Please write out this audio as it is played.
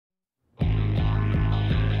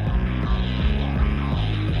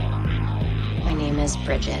is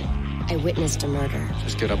Bridget. I witnessed a murder.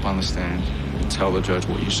 Just get up on the stand and tell the judge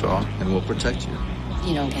what you saw, and we'll protect you.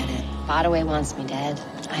 You don't get it. Bodaway wants me dead.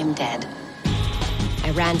 I'm dead.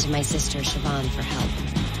 I ran to my sister, Siobhan, for help.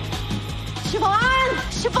 Siobhan!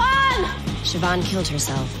 Siobhan! Siobhan killed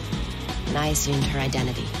herself, and I assumed her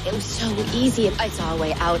identity. It was so easy. I saw a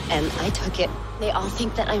way out, and I took it. They all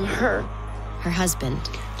think that I'm her. Her husband.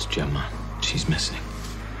 It's Gemma. She's missing.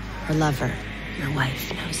 Her lover. Your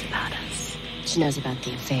wife knows about us. She knows about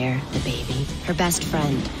the affair, the baby, her best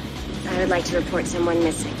friend. I would like to report someone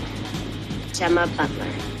missing. Gemma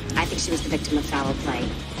Butler. I think she was the victim of foul play,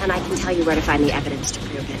 and I can tell you where to find the evidence to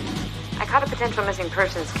prove it. I caught a potential missing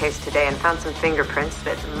persons case today and found some fingerprints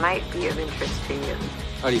that might be of interest to you.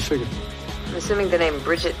 How do you figure? I'm assuming the name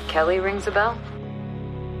Bridget Kelly rings a bell?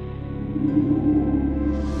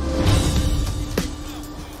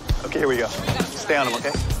 Okay, here we go. Stay on him,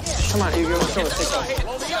 okay? Come on, you go. Take off.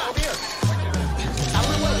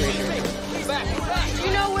 Do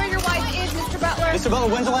you know where your wife is, Mr. Butler? Mr. Butler,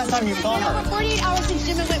 when's the last time you saw her? 48 hours since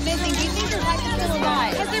Jimmy went missing. Do you think your wife is still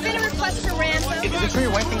alive? Has there been a request for ransom? Is it true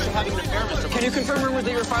your wife thinks you're having an affair, Mr. Butler? Can you confirm rumors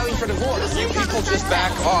that you're filing for divorce? You people just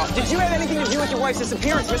back off. Did you have anything to do with your wife's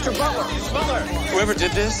disappearance, Mr. Butler? Mr. Butler! Whoever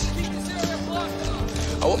did this,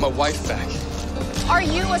 I want my wife back. Are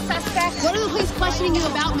you a suspect? What are the police questioning you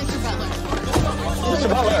about, Mr. Butler? Mr.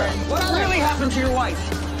 Butler! What really happened to your wife?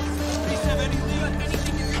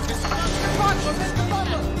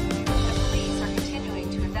 Police are continuing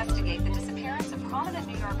to investigate the disappearance of prominent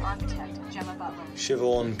New York architect Gemma Butler.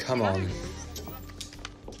 Siobhan, come on.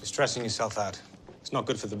 You're stressing yourself out. It's not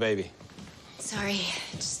good for the baby. Sorry,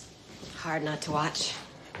 it's hard not to watch.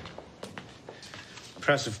 The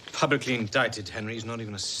press have publicly indicted Henry. He's not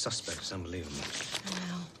even a suspect. It's unbelievable. I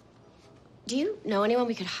know. Do you know anyone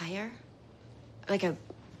we could hire? Like a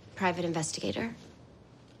private investigator?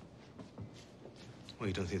 Well,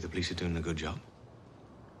 you don't think the police are doing a good job?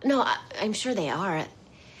 No, I'm sure they are.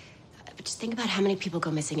 But just think about how many people go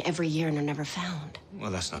missing every year and are never found. Well,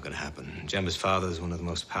 that's not going to happen. Gemma's father is one of the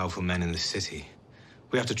most powerful men in the city.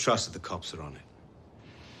 We have to trust that the cops are on it.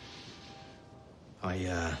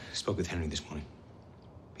 I spoke with Henry this morning.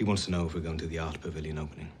 He wants to know if we're going to the art pavilion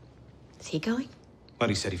opening. Is he going? Well,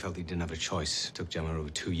 he said he felt he didn't have a choice. It took Gemma over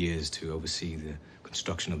 2 years to oversee the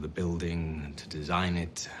construction of the building and to design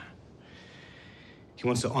it. He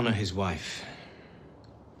wants to honor his wife.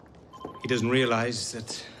 He doesn't realize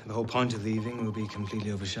that the whole point of the evening will be completely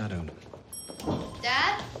overshadowed.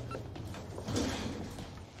 Dad?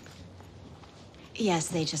 Yes,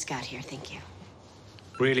 they just got here, thank you.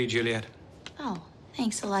 Really, Juliet? Oh,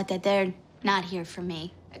 thanks a lot that they're not here for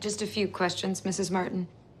me. Just a few questions, Mrs. Martin.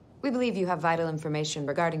 We believe you have vital information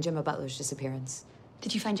regarding Gemma Butler's disappearance.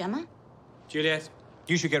 Did you find Gemma? Juliet,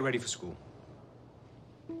 you should get ready for school.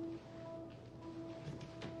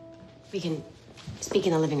 We can speak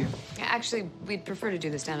in the living room. Actually, we'd prefer to do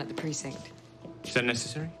this down at the precinct. Is that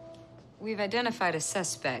necessary? We've identified a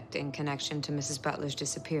suspect in connection to Mrs. Butler's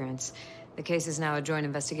disappearance. The case is now a joint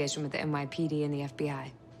investigation with the NYPD and the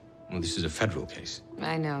FBI. Well, this is a federal case.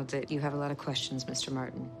 I know that you have a lot of questions, Mr.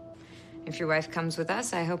 Martin. If your wife comes with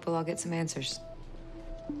us, I hope we'll all get some answers.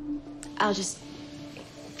 I'll just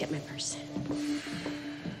get my purse.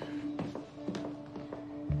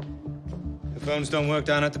 The phones don't work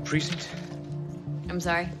down at the precinct? I'm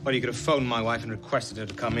sorry? Well, you could have phoned my wife and requested her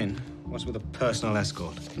to come in. What's with a personal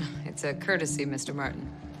escort? It's a courtesy, Mr. Martin.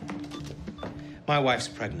 My wife's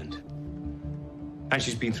pregnant. And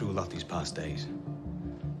she's been through a lot these past days.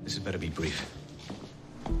 This had better be brief.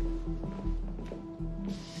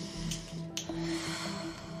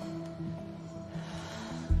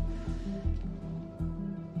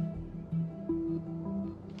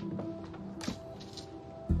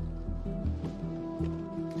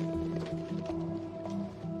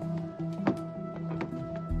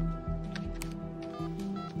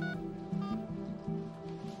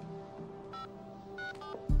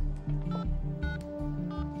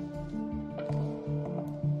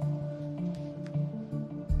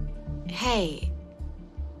 Hey,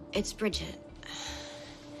 it's Bridget.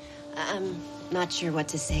 I'm not sure what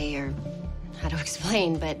to say or how to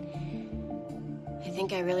explain, but I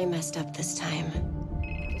think I really messed up this time.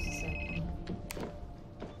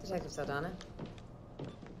 Detective Saldana?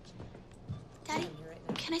 Daddy,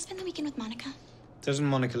 can I spend the weekend with Monica? Doesn't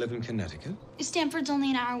Monica live in Connecticut? Stanford's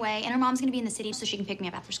only an hour away, and her mom's gonna be in the city so she can pick me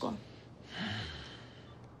up after school.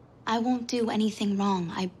 I won't do anything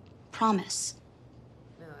wrong, I promise.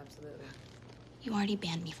 No, absolutely. You already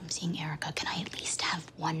banned me from seeing Erica. Can I at least have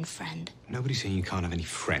one friend? Nobody's saying you can't have any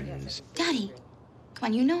friends. Daddy, come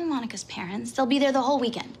on, you know Monica's parents. They'll be there the whole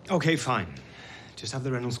weekend. Okay, fine. Just have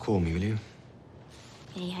the Reynolds call me, will you?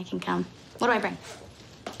 Hey, I can come. What do I bring?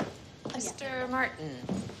 Mr. Martin,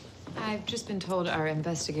 I've just been told our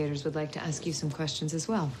investigators would like to ask you some questions as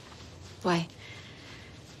well. Why?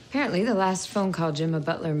 Apparently, the last phone call Gemma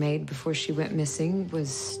Butler made before she went missing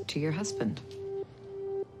was to your husband.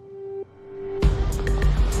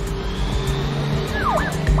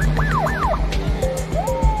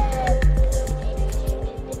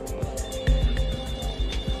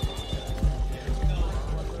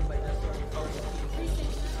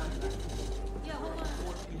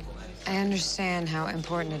 I understand how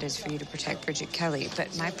important it is for you to protect Bridget Kelly,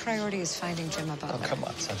 but my priority is finding Gemma Butler. Oh, come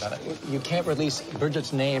on, Santana. You can't release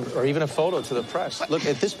Bridget's name or even a photo to the press. Look,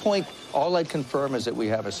 at this point, all I'd confirm is that we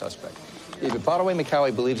have a suspect. If Broadway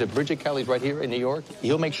McCalley believes that Bridget Kelly's right here in New York,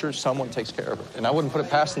 he'll make sure someone takes care of her. And I wouldn't put it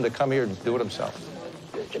past him to come here and do it himself.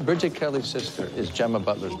 Bridget Kelly's sister is Gemma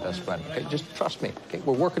Butler's best friend. Okay? Just trust me. Okay?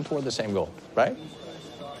 We're working toward the same goal, right?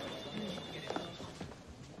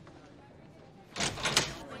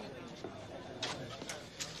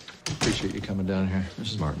 Appreciate you coming down here,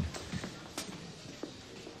 Mrs. Martin.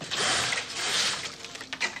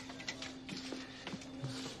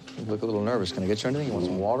 You look a little nervous. Can I get you anything? You want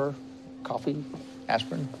some water, coffee,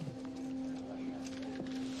 aspirin?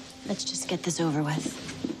 Let's just get this over with.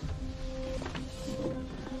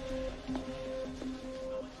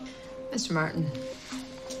 Mr. Martin,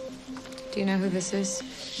 do you know who this is?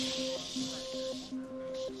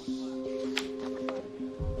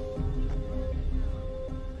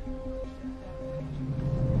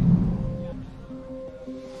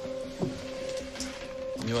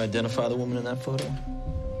 You identify the woman in that photo?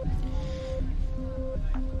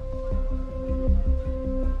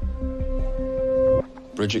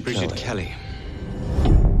 Bridget Kelly.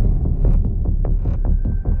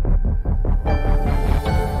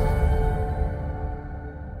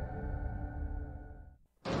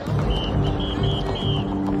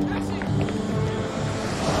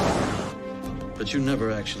 But you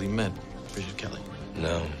never actually met Bridget Kelly.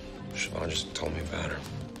 No, Siobhan just told me about her.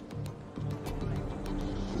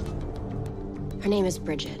 Her name is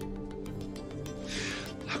Bridget.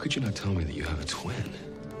 How could you not tell me that you have a twin?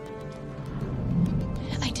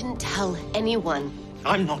 I didn't tell anyone.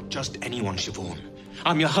 I'm not just anyone, Siobhan.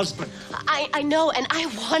 I'm your husband. I know, and I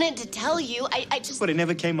wanted to tell you. I just... But it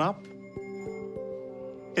never came up.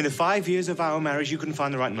 In the 5 years of our marriage, you couldn't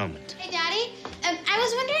find the right moment. Hey, Daddy. I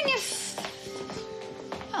was wondering if...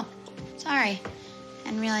 Oh, sorry. I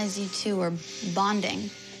didn't realize you two were bonding.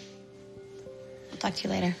 I'll talk to you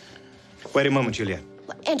later. Wait a moment, Juliet.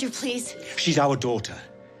 Andrew, please. She's our daughter.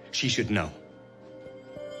 She should know.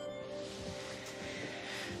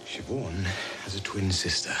 Siobhan has a twin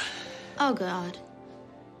sister. Oh, God.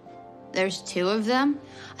 There's two of them?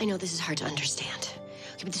 I know this is hard to understand.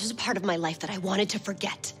 Okay, but this was a part of my life that I wanted to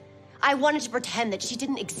forget. I wanted to pretend that she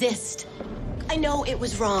didn't exist. I know it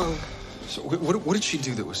was wrong. So what did she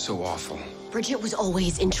do that was so awful? Bridget was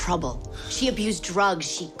always in trouble. She abused drugs.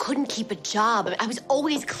 She couldn't keep a job. I was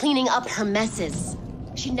always cleaning up her messes.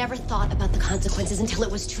 She never thought about the consequences until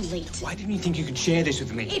it was too late. Why didn't you think you could share this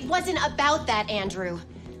with me? It wasn't about that, Andrew.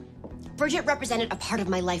 Bridget represented a part of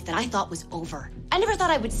my life that I thought was over. I never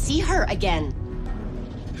thought I would see her again.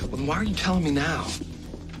 Well, then why are you telling me now?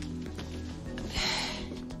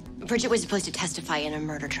 Bridget was supposed to testify in a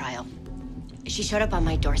murder trial. She showed up on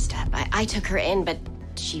my doorstep. I took her in, but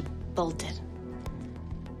she bolted.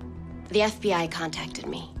 The FBI contacted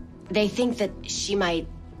me. They think that she might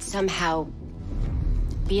somehow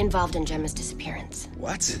be involved in Gemma's disappearance.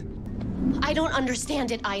 What? I don't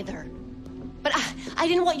understand it either. But I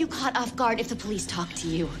didn't want you caught off guard if the police talked to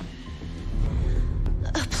you.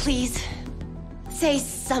 Please, say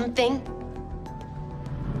something.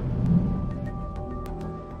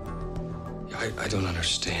 I don't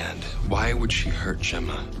understand. Why would she hurt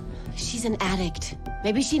Gemma? She's an addict.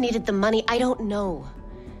 Maybe she needed the money. I don't know.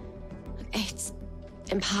 It's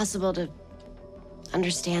impossible to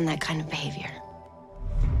understand that kind of behavior.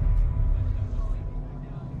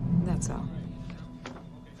 That's all.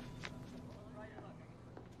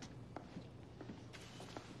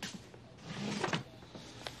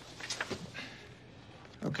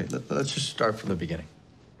 Okay, let's just start from the beginning.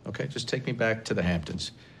 Okay, just take me back to the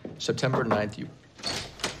Hamptons. September 9th, you...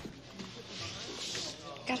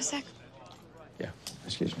 Got a sec? Yeah,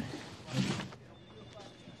 excuse me.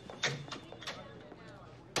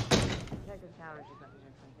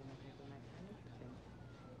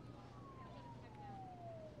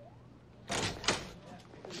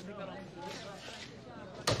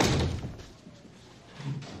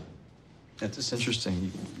 It's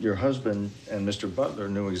interesting. Your husband and Mr. Butler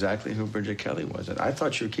knew exactly who Bridget Kelly was, and I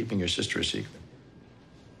thought you were keeping your sister a secret.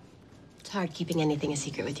 hard keeping anything a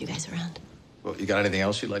secret with you guys around. Well, you got anything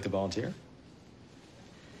else you'd like to volunteer?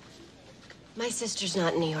 My sister's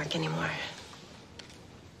not in New York anymore.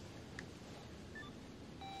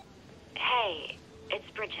 Hey, it's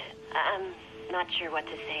Bridget. I'm not sure what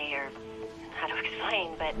to say or how to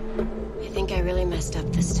explain, but I think I really messed up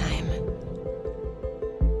this time.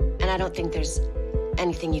 And I don't think there's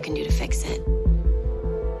anything you can do to fix it.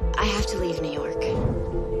 I have to leave New York.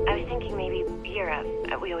 I was thinking maybe Europe.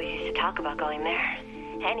 We always used to talk about going there.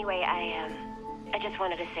 Anyway, I just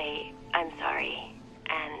wanted to say I'm sorry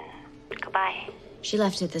and goodbye. She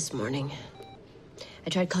left it this morning. I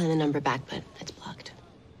tried calling the number back, but it's blocked.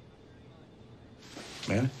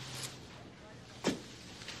 Man?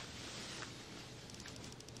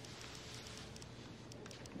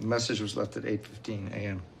 The message was left at 8:15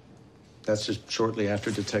 a.m. That's just shortly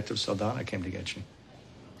after Detective Saldana came to get you.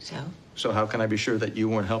 So? So how can I be sure that you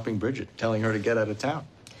weren't helping Bridget, telling her to get out of town?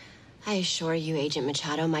 I assure you, Agent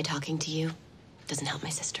Machado, my talking to you doesn't help my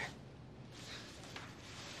sister.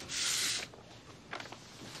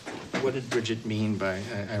 What did Bridget mean by,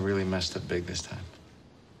 I really messed up big this time?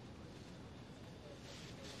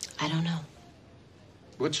 I don't know.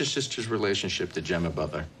 What's your sister's relationship to Gemma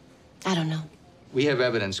Butler? I don't know. We have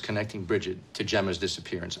evidence connecting Bridget to Gemma's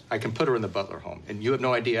disappearance. I can put her in the Butler home. And you have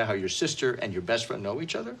no idea how your sister and your best friend know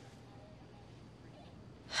each other?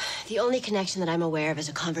 The only connection that I'm aware of is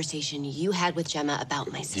a conversation you had with Gemma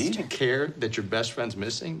about my sister. Do you care that your best friend's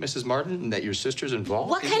missing, Mrs. Martin, and that your sister's involved?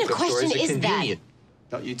 What kind of question is that?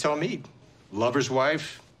 No, you tell me. Lover's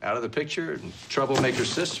wife, out of the picture, and troublemaker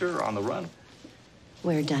sister on the run.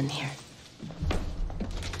 We're done here.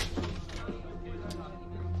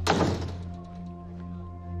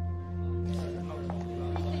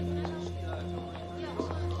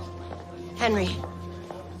 Henry.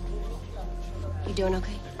 You doing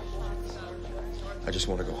okay? I just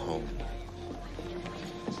want to go home.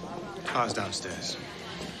 Car's downstairs.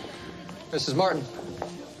 Mrs. Martin,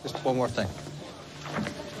 just one more thing.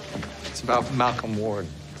 It's about Malcolm Ward.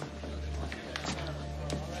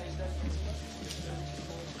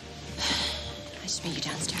 I should meet you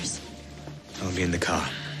downstairs. I'll be in the car.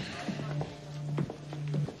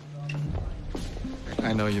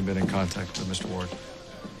 I know you've been in contact with Mr. Ward.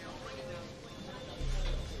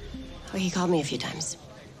 Well, he called me a few times.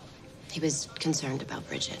 He was concerned about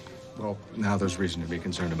Bridget. Well, now there's reason to be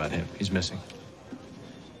concerned about him. He's missing.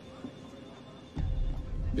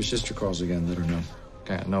 Your sister calls again, let her know.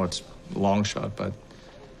 Okay, I know it's a long shot, but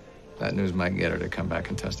that news might get her to come back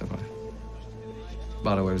and testify.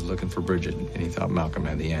 By the way, was looking for Bridget, and he thought Malcolm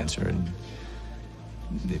had the answer, and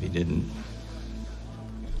if he didn't...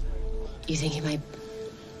 You think he might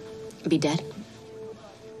be dead?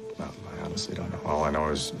 Well, I honestly don't know. All I know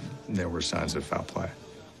is there were signs of foul play.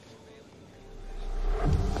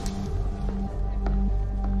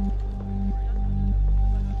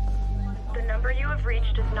 The number you have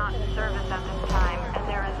reached is not in service at this time, and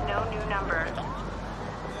there is no new number.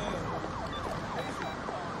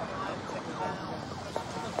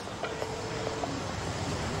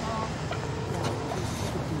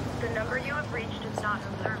 The number you have reached is not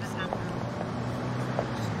in service at this time.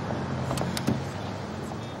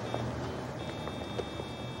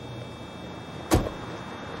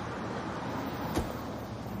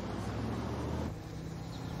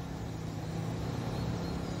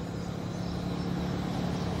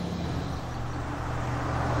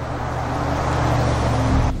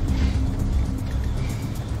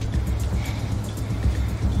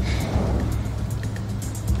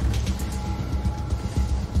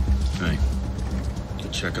 Hey, go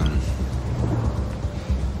check on him.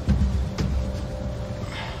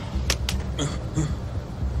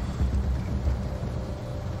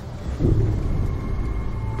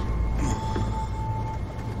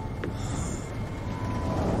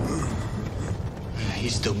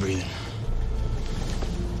 He's still breathing.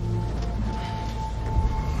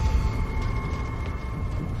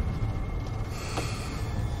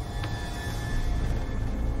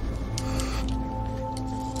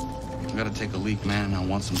 I gotta take a leak, man. I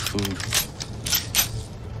want some food.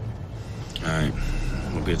 All right.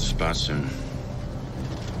 We'll be at the spot soon.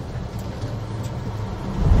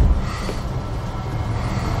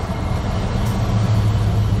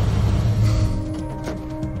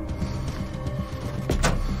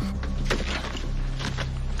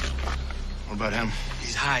 What about him?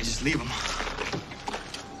 He's high. Just leave him.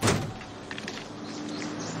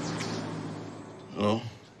 Hello?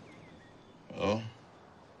 Hello?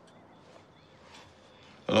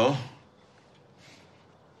 Hello?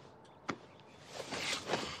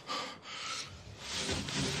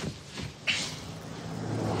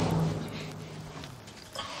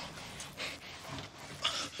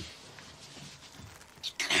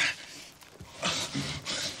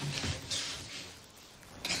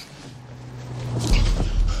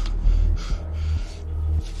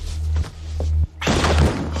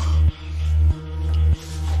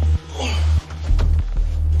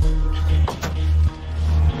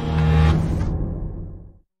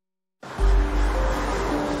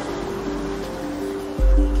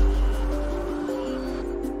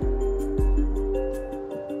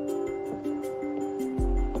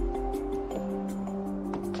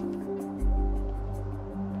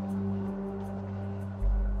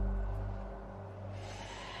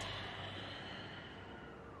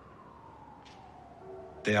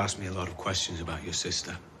 They asked me a lot of questions about your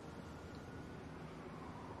sister.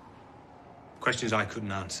 Questions I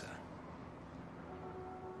couldn't answer.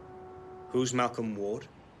 Who's Malcolm Ward?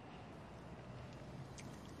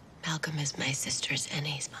 Malcolm is my sister's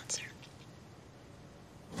NA sponsor.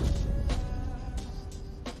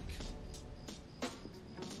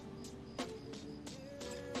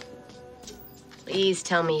 Please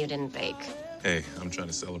tell me you didn't bake. Hey, I'm trying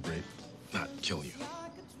to celebrate, not kill you.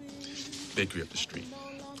 Bakery up the street.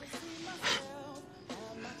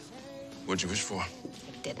 What'd you wish for? I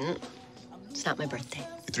didn't. It's not my birthday.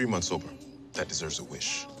 You're 3 months sober. That deserves a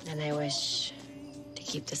wish. And I wish to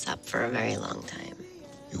keep this up for a very long time.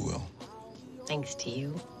 You will. Thanks to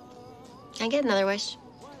you. Can I get another wish?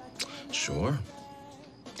 Sure.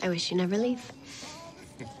 I wish you never leave.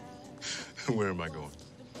 Where am I going?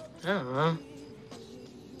 I don't know.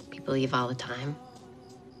 People leave all the time.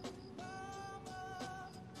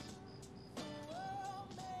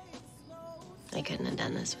 I couldn't have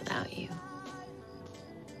done this without you.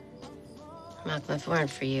 Malcolm, if it weren't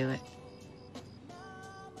for you,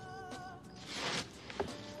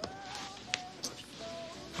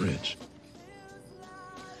 Bridge.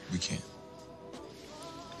 We can't.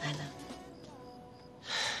 I know.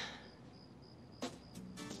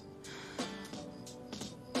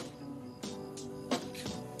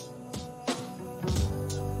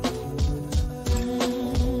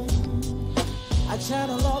 I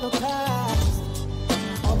channel all the past,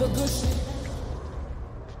 all the good shit.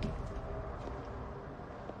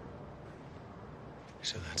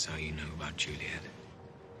 So that's how you know about Juliet.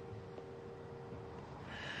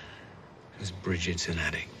 Because Bridget's an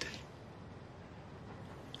addict.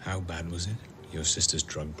 How bad was it? Your sister's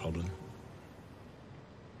drug problem?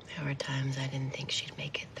 There were times I didn't think she'd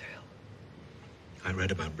make it through. I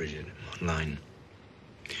read about Bridget online.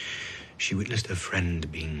 She witnessed her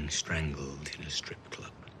friend being strangled in a strip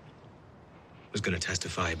club. Was going to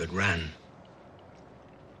testify, but ran.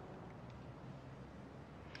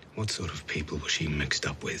 What sort of people was she mixed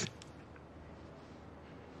up with?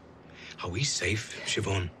 Are we safe,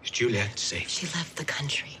 Siobhan? Is Juliet safe? She left the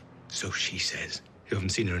country. So she says. You haven't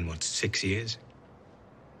seen her in, what, 6 years?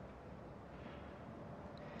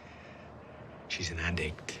 She's an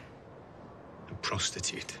addict. A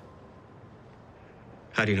prostitute.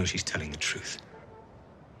 How do you know she's telling the truth?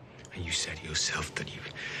 And you said yourself that you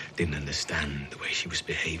didn't understand the way she was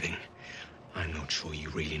behaving. I'm not sure you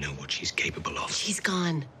really know what she's capable of. She's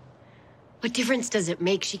gone. What difference does it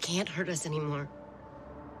make? She can't hurt us anymore.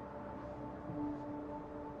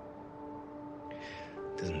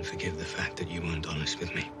 Doesn't forgive the fact that you weren't honest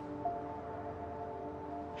with me.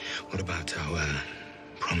 What about our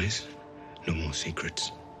promise? No more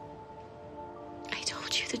secrets. I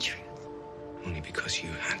told you the truth. Only because you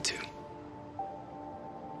had to.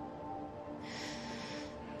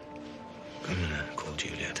 I'm gonna call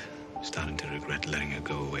Juliet. Starting to regret letting her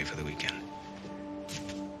go away for the weekend.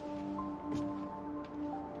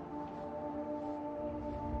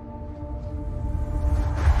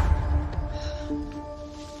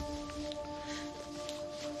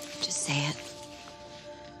 Just say it.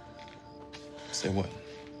 Say what?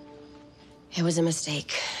 It was a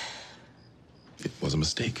mistake. It was a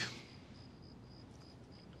mistake.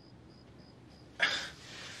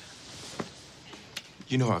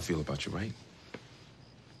 You know how I feel about you, right?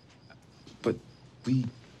 But we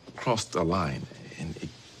crossed a line, and it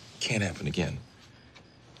can't happen again.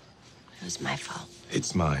 It was my fault.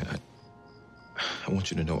 It's mine. I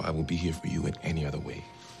want you to know I will be here for you in any other way.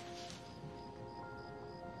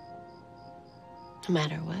 No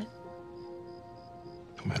matter what.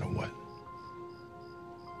 No matter what.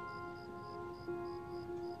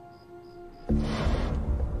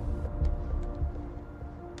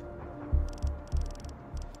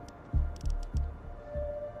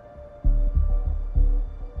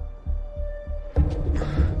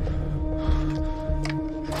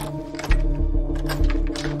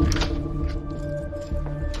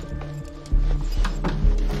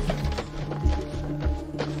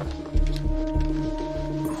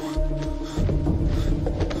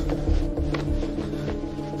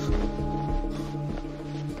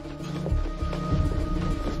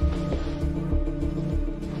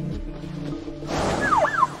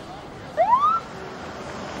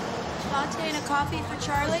 Latte and a coffee for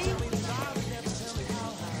Charlie?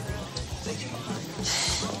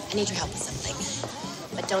 I need your help with something.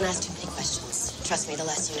 But don't ask too many questions. Trust me, the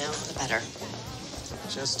less you know, the better.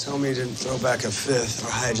 Just tell me you didn't throw back a fifth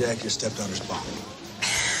or hijack your stepdaughter's bomb.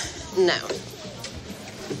 No.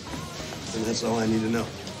 And that's all I need to know.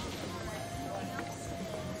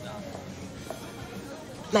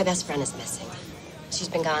 My best friend is missing. She's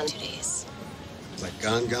been gone 2 days. Like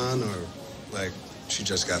gone, or like she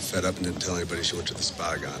just got fed up and didn't tell anybody she went to the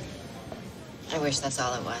spa gone? I wish that's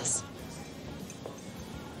all it was.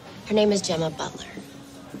 Her name is Gemma Butler.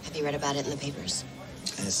 Have you read about it in the papers?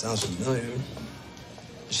 And it sounds familiar.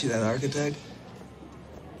 Is she that architect?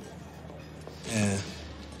 Yeah.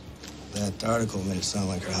 That article made it sound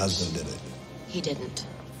like her husband did it. He didn't.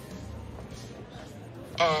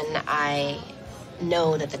 And I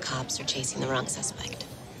know that the cops are chasing the wrong suspect.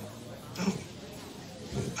 Oh.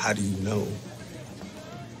 How do you know?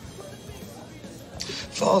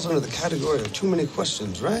 Falls under the category of too many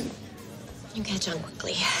questions, right? You catch on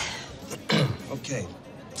quickly. Okay.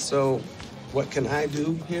 So, what can I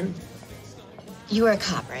do here? You were a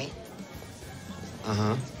cop, right?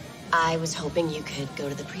 Uh-huh. I was hoping you could go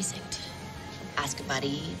to the precinct. Ask a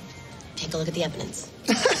buddy, take a look at the evidence.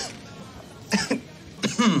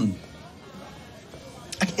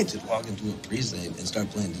 I can't just walk into a precinct and start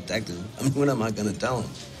playing detective. I mean, what am I gonna tell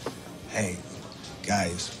them? Hey,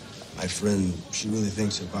 guys, my friend, she really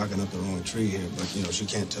thinks you're barking up the wrong tree here, but, you know, she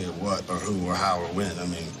can't tell you what or who or how or when. I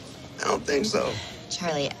mean, I don't think so.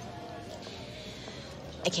 Charlie,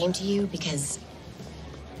 I came to you because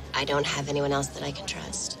I don't have anyone else that I can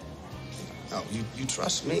trust. Oh, you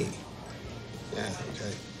trust me? Yeah,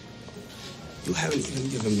 okay. You haven't even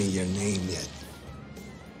given me your name yet.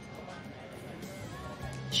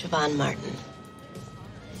 Siobhan Martin.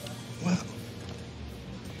 Well,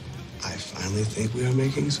 I finally think we are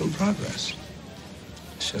making some progress.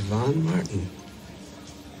 Siobhan Martin.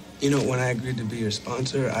 You know, when I agreed to be your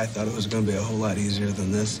sponsor, I thought it was going to be a whole lot easier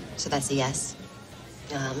than this. So that's a yes?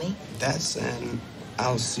 You'll help me? That's an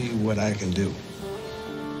I'll see what I can do.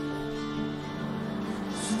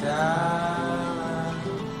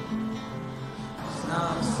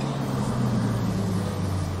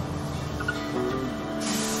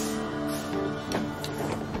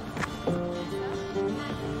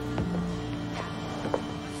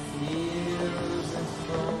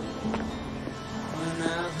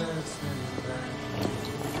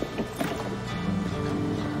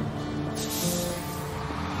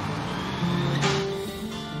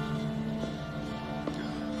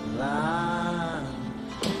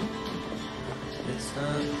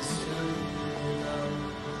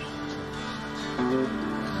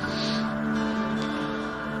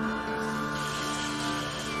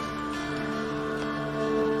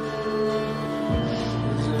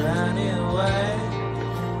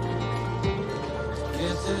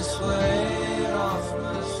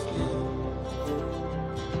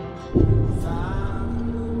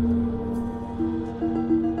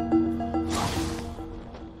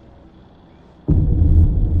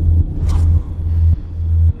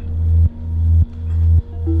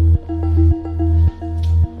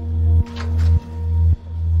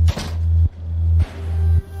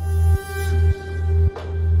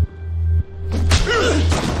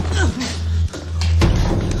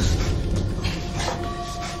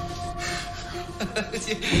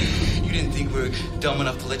 You didn't think we were dumb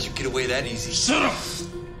enough to let you get away that easy. Shut up!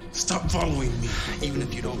 Stop following me. Even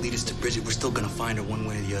if you don't lead us to Bridget, we're still gonna find her one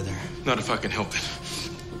way or the other. Not if I can help it.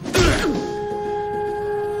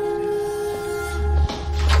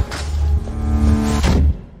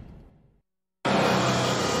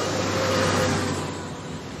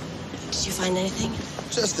 Did you find anything?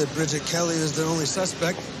 Just that Bridget Kelly is the only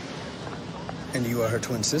suspect. And you are her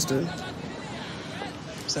twin sister.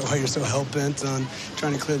 Is that why you're so hell-bent on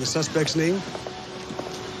trying to clear the suspect's name?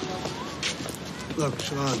 Look,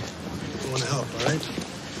 Siobhan, I want to help, all right?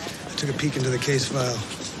 I took a peek into the case file.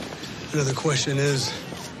 Another question is,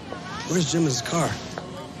 where's Gemma's car?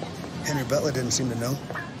 Henry Butler didn't seem to know.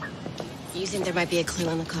 You think there might be a clue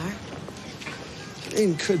on the car? I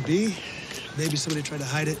mean, could be. Maybe somebody tried to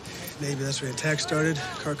hide it. Maybe that's where the attack started.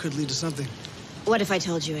 Car could lead to something. What if I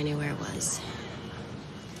told you I knew where it was?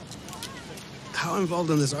 How involved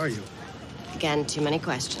in this are you? Again, too many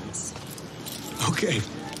questions. Okay.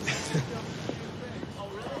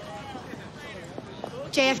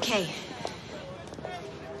 JFK.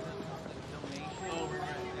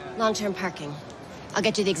 Long-term parking. I'll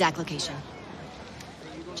get you the exact location.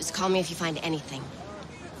 Just call me if you find anything.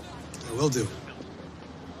 I will do.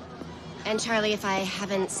 And Charlie, if I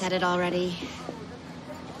haven't said it already,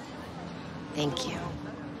 thank you.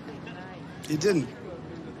 You didn't.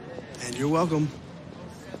 And you're welcome.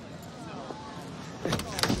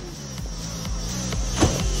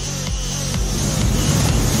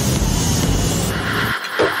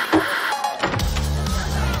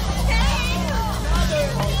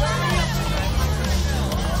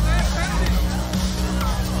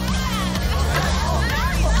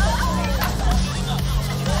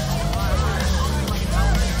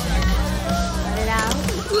 Let it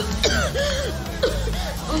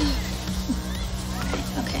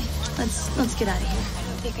Let's get out of here. I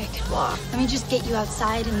don't think I can walk. Let me just get you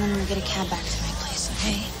outside, and then we'll get a cab back to my place,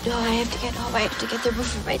 okay? No, I have to get home. I have to get there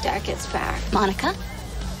before my dad gets back. Monica,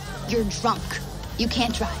 you're drunk. You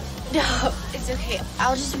can't drive. No, it's okay.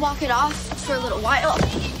 I'll just walk it off for a little while.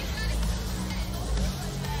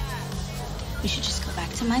 We should just go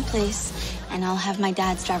back to my place, and I'll have my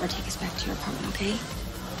dad's driver take us back to your apartment, okay?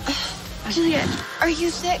 Juliet, are you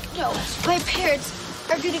sick? No, my parents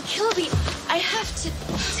are gonna kill me. I have to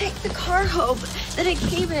take the car home that I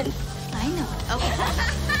came in. I know. Okay.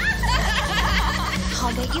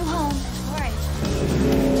 I'll get you home. All right.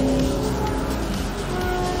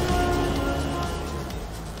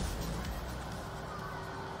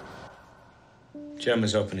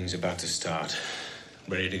 Gemma's opening's about to start.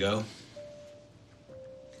 Ready to go?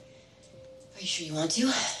 Are you sure you want to?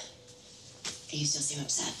 You still seem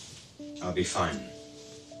upset. I'll be fine.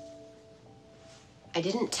 I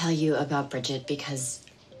didn't tell you about Bridget because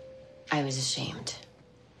I was ashamed.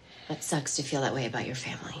 It sucks to feel that way about your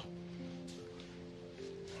family.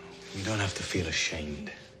 You don't have to feel ashamed.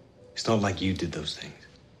 It's not like you did those things.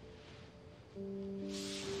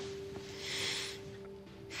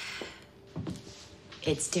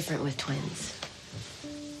 It's different with twins.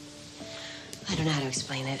 I don't know how to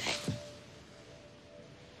explain it.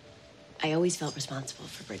 I always felt responsible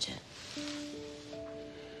for Bridget.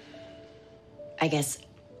 I guess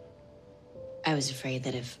I was afraid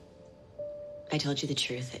that if I told you the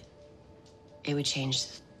truth, it would change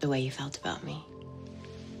the way you felt about me.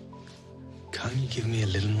 Can't you give me a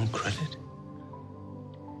little more credit?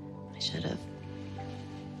 I should have.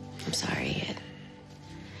 I'm sorry.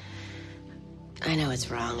 I know it's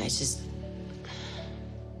wrong. It's just...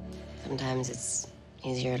 sometimes it's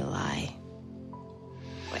easier to lie.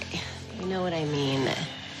 Wait, you know what I mean?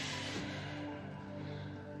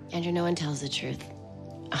 Andrew, no one tells the truth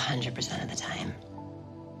 100% of the time.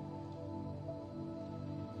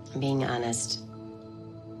 Being honest,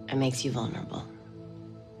 it makes you vulnerable.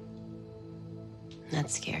 And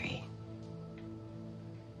that's scary.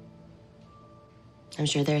 I'm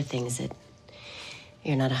sure there are things that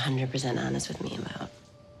you're not 100% honest with me about.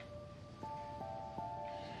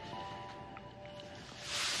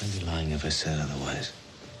 I'd be lying if I said otherwise.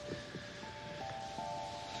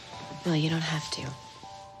 Well, you don't have to.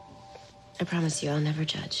 I promise you, I'll never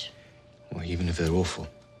judge. Well, even if they're awful.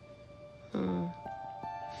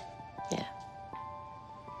 Yeah.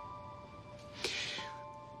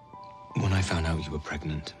 When I found out you were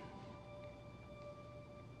pregnant,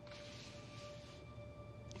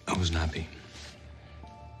 I wasn't happy.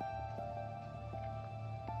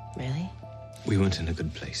 Really? We weren't in a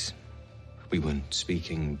good place. We weren't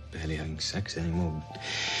speaking, barely having sex anymore.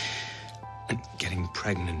 And getting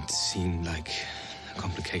pregnant seemed like a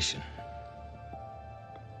complication.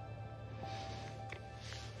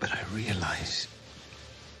 But I realize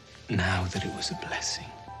now that it was a blessing.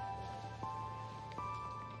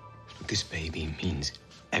 This baby means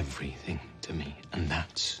everything to me, and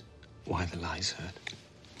that's why the lies hurt.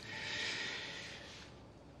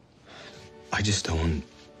 I just don't want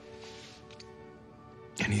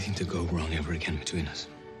anything to go wrong ever again between us.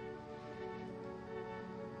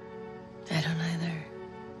 I don't either.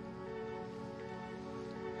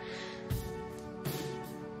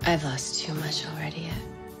 I've lost too much already.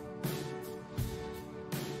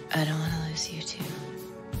 I don't want to lose you, too.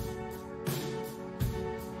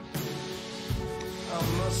 I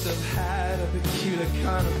must have had a peculiar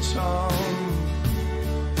kind of charm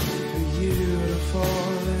for you to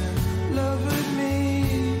fall in love with me.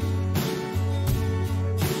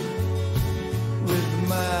 With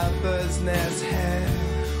my bird's nest hair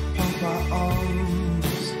on my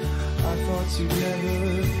arms, I thought you'd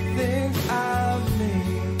never think of me.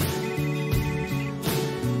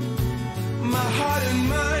 My heart and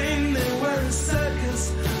mind, they were a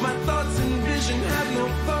circus. My thoughts and vision had no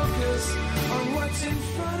focus on what's in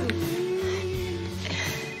front of me.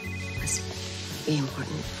 Must be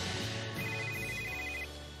important.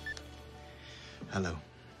 Hello.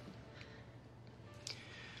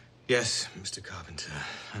 Yes, Mr. Carpenter.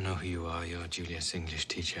 I know who you are. You're Juliet's English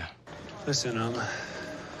teacher. Listen,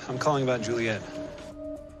 I'm calling about Juliet.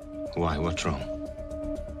 Why? What's wrong?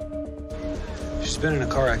 She's been in a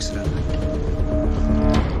car accident.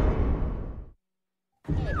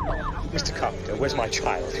 Mr. Carpenter, where's my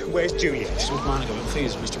child? Where's Juliet? She's with Monica, but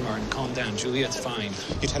please, Mr. Martin, calm down. Juliet's fine.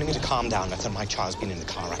 You're telling me to calm down after my child's been in the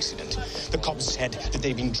car accident. The cops said that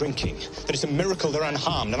they've been drinking, that it's a miracle they're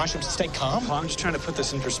unharmed, and I should stay calm? Well, I'm just trying to put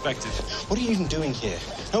this in perspective. What are you even doing here?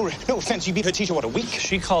 No offense, you beat her teacher, what, a week?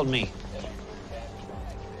 She called me.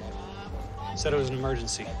 Said it was an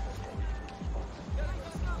emergency.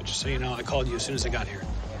 But just so you know, I called you as soon as I got here.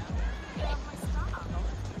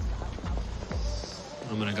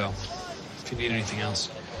 I'm gonna go. If you need anything else.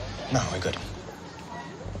 No, we're good.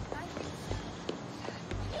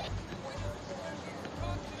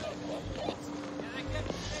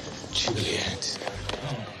 Juliet.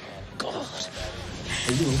 Oh, God.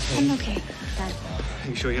 Are you okay? I'm okay, Dad. Are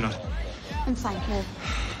you sure you're not? I'm fine. No.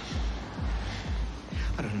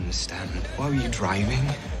 I don't understand. Why were you driving?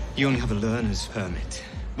 You only have a learner's permit.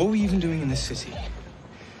 What were you even doing in this city?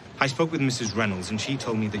 I spoke with Mrs. Reynolds, and she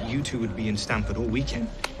told me that you two would be in Stamford all weekend.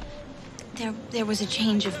 There was a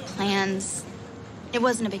change of plans. It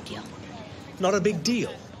wasn't a big deal. Not a big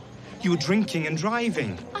deal. You were drinking and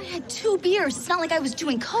driving. I had 2 beers. It's not like I was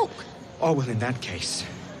doing coke. Oh, well, in that case.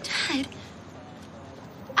 Dad,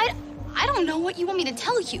 I don't know what you want me to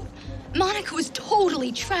tell you. Monica was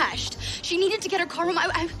totally trashed. She needed to get her car home.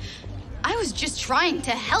 I was just trying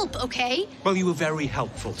to help, okay? Well, you were very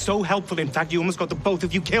helpful. So helpful, in fact, you almost got the both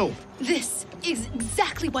of you killed. This is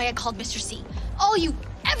exactly why I called Mr. C. All you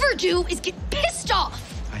ever do is get pissed off.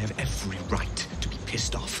 I have every right to be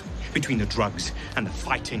pissed off. Between the drugs and the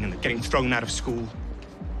fighting and the getting thrown out of school.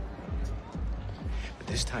 But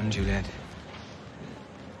this time, Juliet,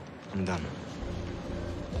 I'm done.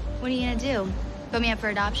 What are you gonna do? Put me up for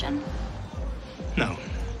adoption? No,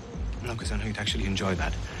 because I know you'd actually enjoy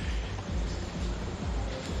that.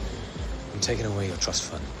 I'm taking away your trust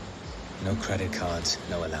fund. No credit cards,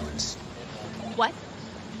 no allowance. What?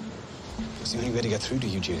 It's the only way to get through to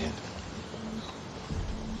you, Juliet.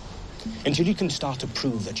 Until you can start to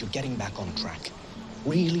prove that you're getting back on track.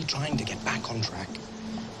 Really trying to get back on track.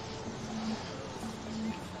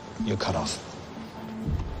 You're cut off.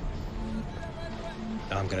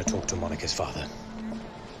 Now I'm going to talk to Monica's father.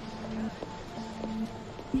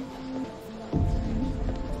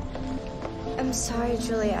 I'm sorry,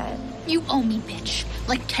 Juliet. You owe me, bitch.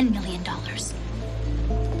 Like $10 million.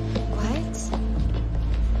 What?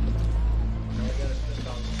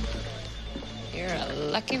 You're a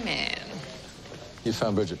lucky man. You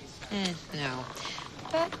found Bridget? No.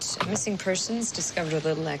 But missing persons discovered a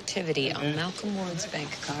little activity on Malcolm Ward's bank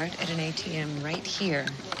card at an ATM right here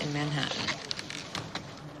in Manhattan.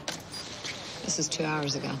 This was 2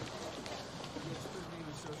 hours ago.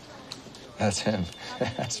 That's him.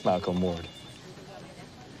 That's Malcolm Ward.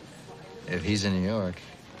 If he's in New York,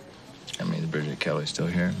 that means Bridget Kelly's still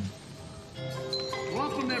here.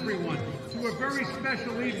 Welcome, everyone, to a very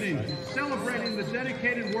special evening celebrating the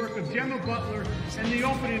dedicated work of Gemma Butler and the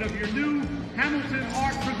opening of your new Hamilton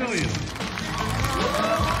Art Pavilion.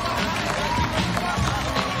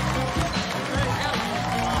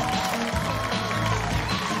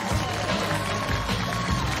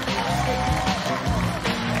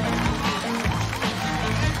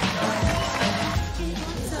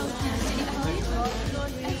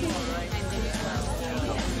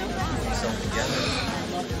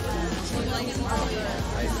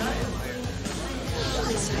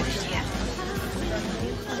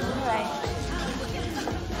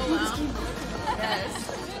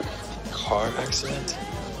 Car accident?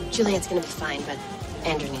 Juliet's gonna be fine, but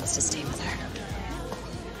Andrew needs to stay with her.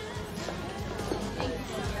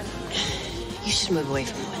 You should move away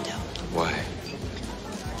from the window. Why?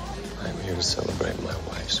 I'm here to celebrate my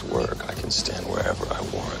wife's work. I can stand wherever I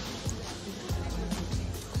want.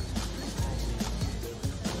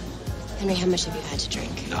 Henry, how much have you had to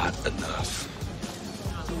drink? Not enough.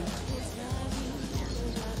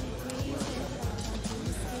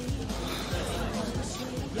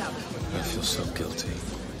 I feel so guilty.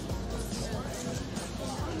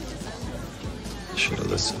 I should have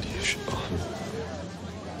listened to you, Siobhan.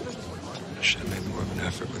 I should have made more of an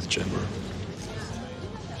effort with Gemma.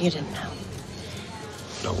 You didn't know.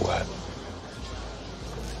 Know what?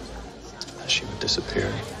 That she would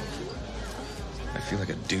disappear. I feel like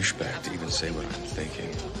a douchebag to even say what I'm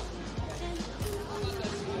thinking.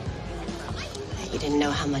 That you didn't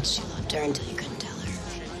know how much you loved her until you couldn't tell her.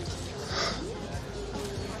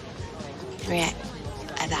 Henry,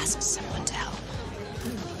 I've asked someone to help.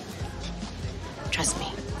 Trust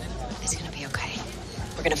me, it's gonna be okay.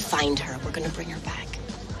 We're gonna find her. We're gonna bring her back.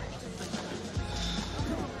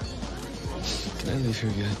 Can I leave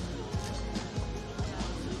here yet?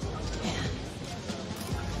 Yeah.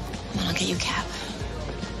 Come on, I'll get you a cab.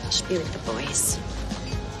 Should be with the boys.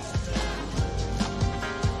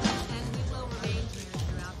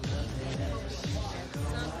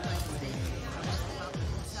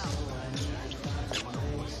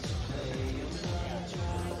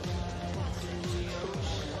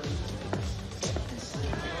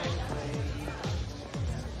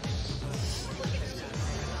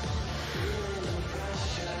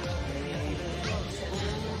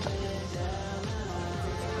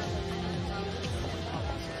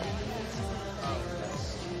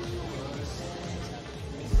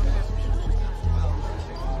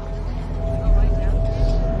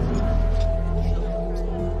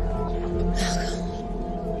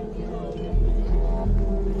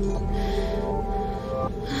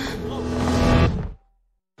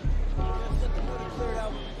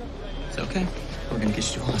 It's okay. We're gonna get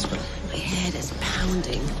you to the hospital. My head is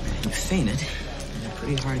pounding. You fainted. And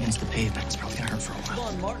pretty hard against the pavement. It's probably gonna hurt for a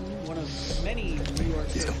while. John Martin, one of many New York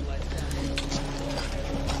City lights.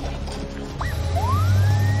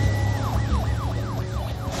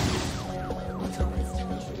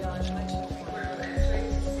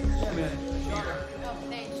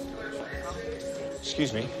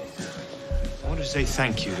 Excuse me. I wanted to say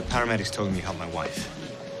thank you. The paramedics told me you helped my wife.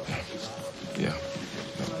 Yeah.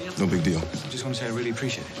 No big deal. I just want to say I really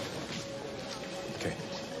appreciate it. Okay.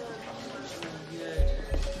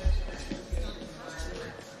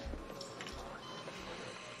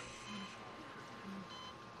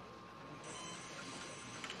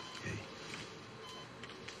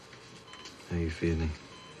 How are you feeling?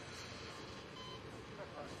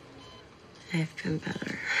 I've been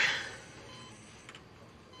better.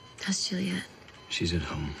 How's Juliet? She's at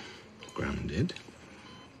home, grounded.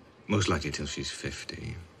 Most likely till she's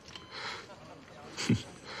 50.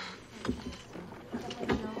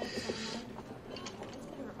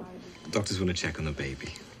 Doctors want to check on the baby.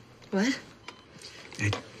 What?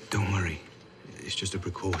 Hey, don't worry. It's just a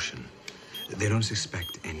precaution. They don't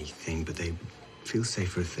suspect anything, but they feel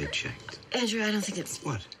safer if they checked. Andrew, I don't think it's...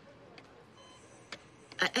 What?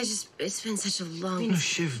 It's been such a long... No,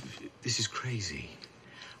 Shiv, this is crazy.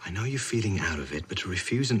 I know you're feeling out of it, but to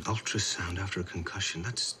refuse an ultrasound after a concussion,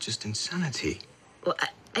 that's just insanity. Well, I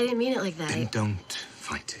didn't mean it like that. Then don't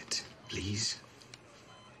fight it, please.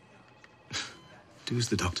 Do as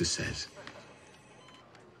the doctor says.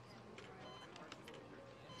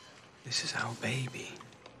 This is our baby.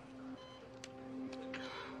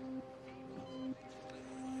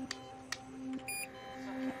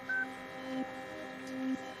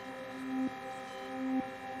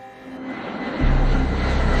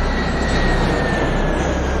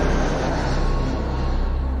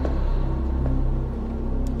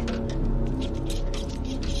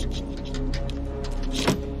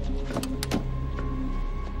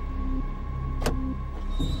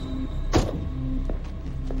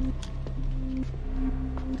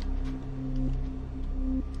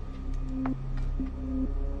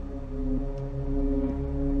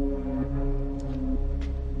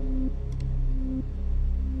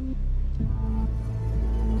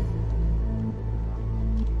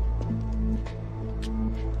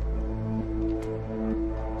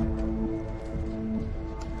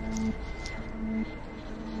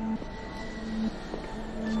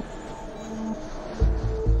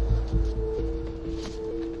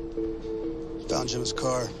 Found Jim's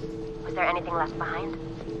car. Was there anything left behind?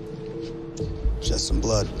 Just some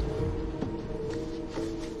blood.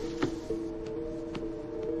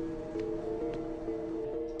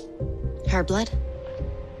 Her blood?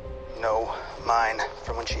 No, mine,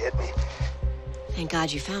 from when she hit me. Thank God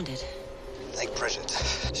you found it. Thank Bridget.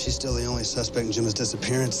 She's still the only suspect in Jim's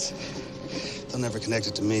disappearance. They'll never connect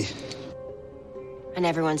it to me. And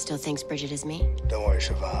everyone still thinks Bridget is me? Don't worry,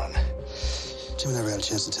 Siobhan. Jim never had a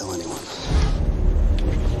chance to tell anyone.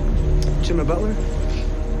 Jim Butler?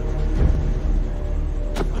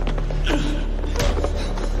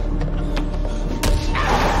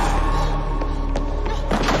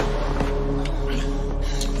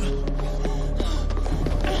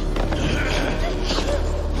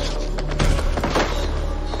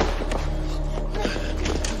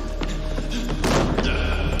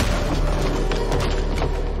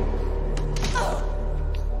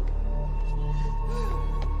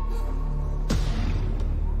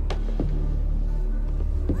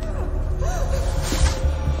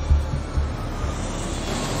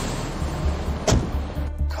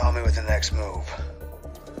 Call me with the next move.